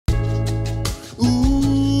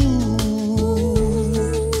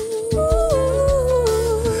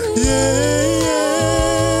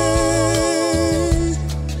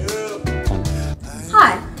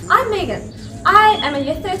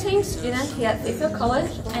at Fairfield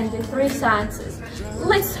College and do 3 sciences.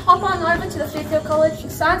 Let's hop on over to the Fairfield College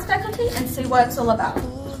Science faculty and see what it's all about.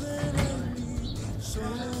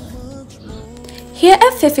 Here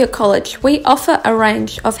at Fairfield College, we offer a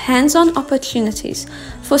range of hands-on opportunities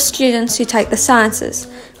for students who take the sciences.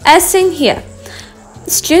 As seen here,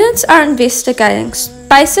 students are investigating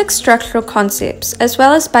basic structural concepts as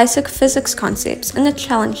well as basic physics concepts in a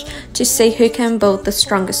challenge to see who can build the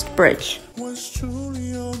strongest bridge. What's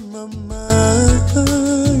truly on my mind?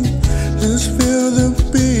 Let's feel the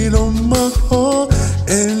beat on my heart,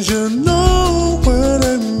 and you know what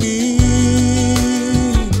I mean.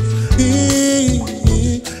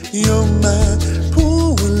 You're my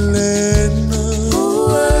Poolena.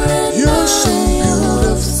 You're so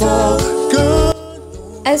beautiful, girl.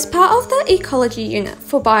 As part of the ecology unit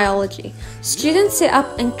for biology, students set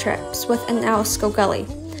up ink traps within our school gully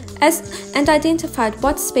and identified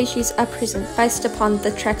what species are present based upon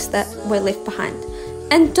the tracks that were left behind.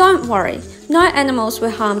 And don't worry, no animals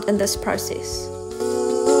were harmed in this process.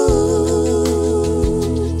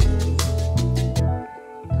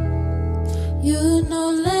 You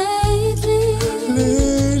know, lately,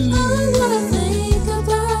 all I think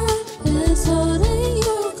about is holding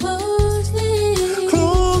you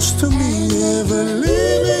Close to me, never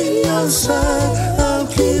leaving your side. I'll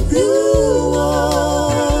keep you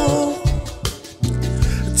warm.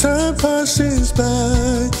 Time passes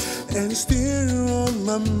by and still on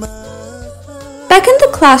my mind. Back in the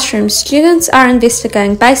classroom, students are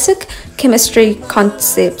investigating basic chemistry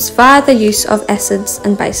concepts via the use of acids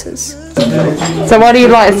and bases. So why do you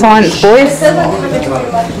like science, boys? I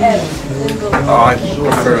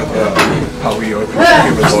prefer how we open the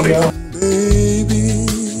human body. Baby,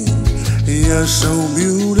 you're so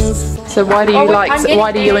beautiful. So why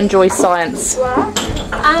do you enjoy science?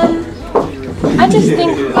 I just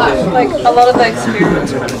think like a lot of the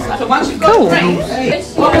experiments are Cool.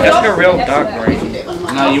 That's like a real dark green.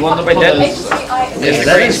 No, you want the green?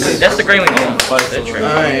 That's the green we want.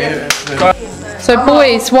 So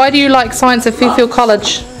boys, why do you like science at Fairfield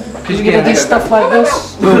College? Because you get to do stuff like this.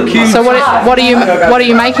 So what are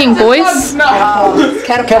you making, boys?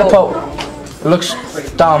 Catapult. It looks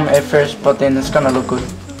dumb at first, but then it's gonna look good.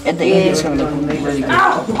 At the end, it's gonna look really good.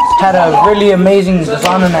 Had a really amazing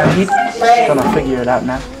design in our head. Just gonna figure it out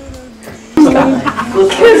now.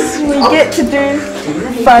 because we get to do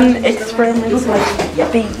fun experiments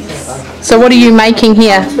like these. So what are you making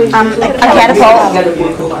here? A catapult.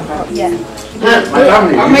 Yeah.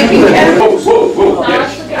 I'm making catapults.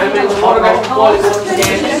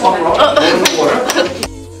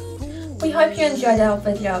 We hope you enjoyed our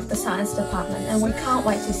video of the science department and we can't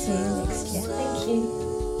wait to see you next year. Thank you.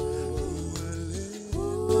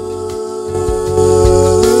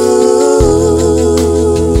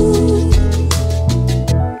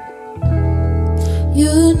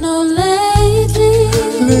 You know, lately,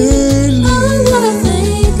 all I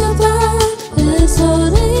think about is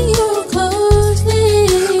holding you closely.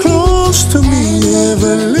 Close to me,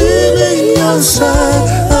 never leaving your side.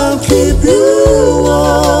 I'll keep you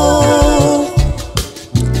warm.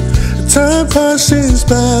 Time passes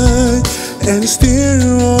by and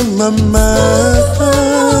still on my mind.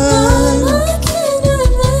 I can't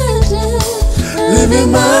imagine Living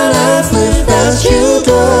my life without you,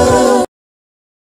 girl.